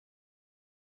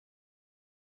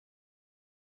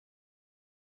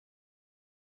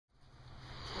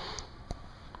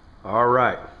All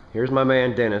right, here's my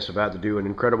man Dennis about to do an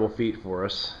incredible feat for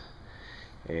us.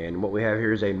 And what we have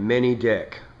here is a mini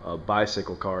deck of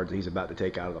bicycle cards he's about to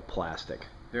take out of the plastic.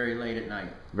 Very late at night.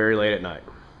 Very late at night.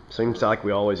 Seems like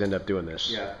we always end up doing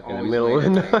this. Yeah, in the always middle of the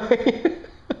late at night.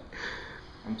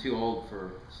 I'm too old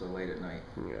for so late at night.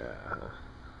 Yeah.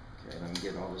 Okay, let me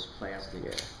get all this plastic.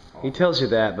 Yeah. off. He tells you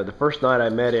that, but the first night I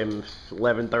met him,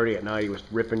 11:30 at night, he was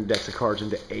ripping decks of cards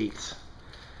into eights.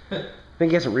 I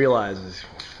think he hasn't realized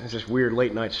it's this weird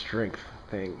late night strength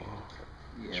thing.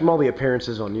 Yeah. It's from all the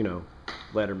appearances on,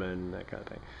 Letterman, that kind of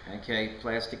thing. Okay,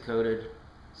 plastic coated,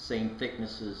 same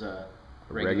thickness as a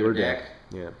Regular deck.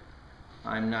 Yeah.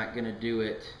 I'm not going to do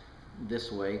it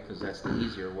this way because that's the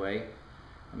easier way.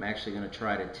 I'm actually going to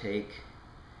try to take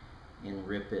and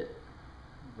rip it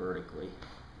vertically.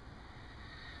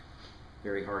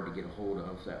 Very hard to get a hold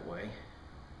of that way.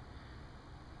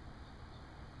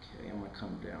 Okay, I'm going to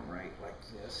come down right like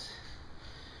this.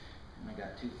 And I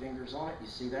got 2 fingers on it, you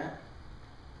see that?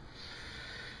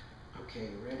 Okay,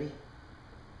 ready?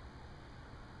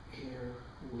 Here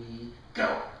we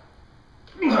go.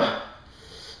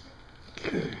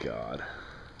 Good God.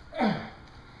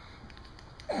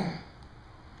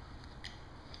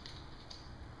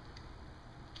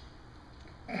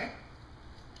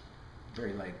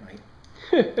 Very late night.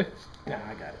 Yeah,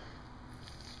 I got it.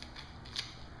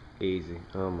 Easy.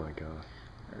 Oh my God.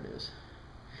 There it is.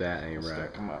 That ain't right.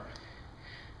 Stack 'em up.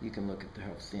 You can look at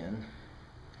how thin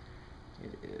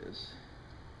it is.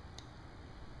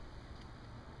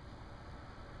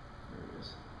 There it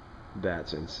is.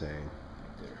 That's insane.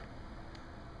 Right there.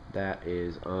 That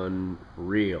is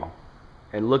unreal.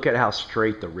 And look at how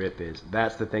straight the rip is.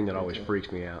 That's the thing that always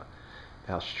freaks me out.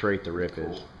 How straight the rip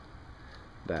is.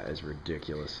 That is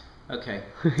ridiculous. Okay,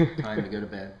 time to go to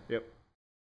bed. Yep.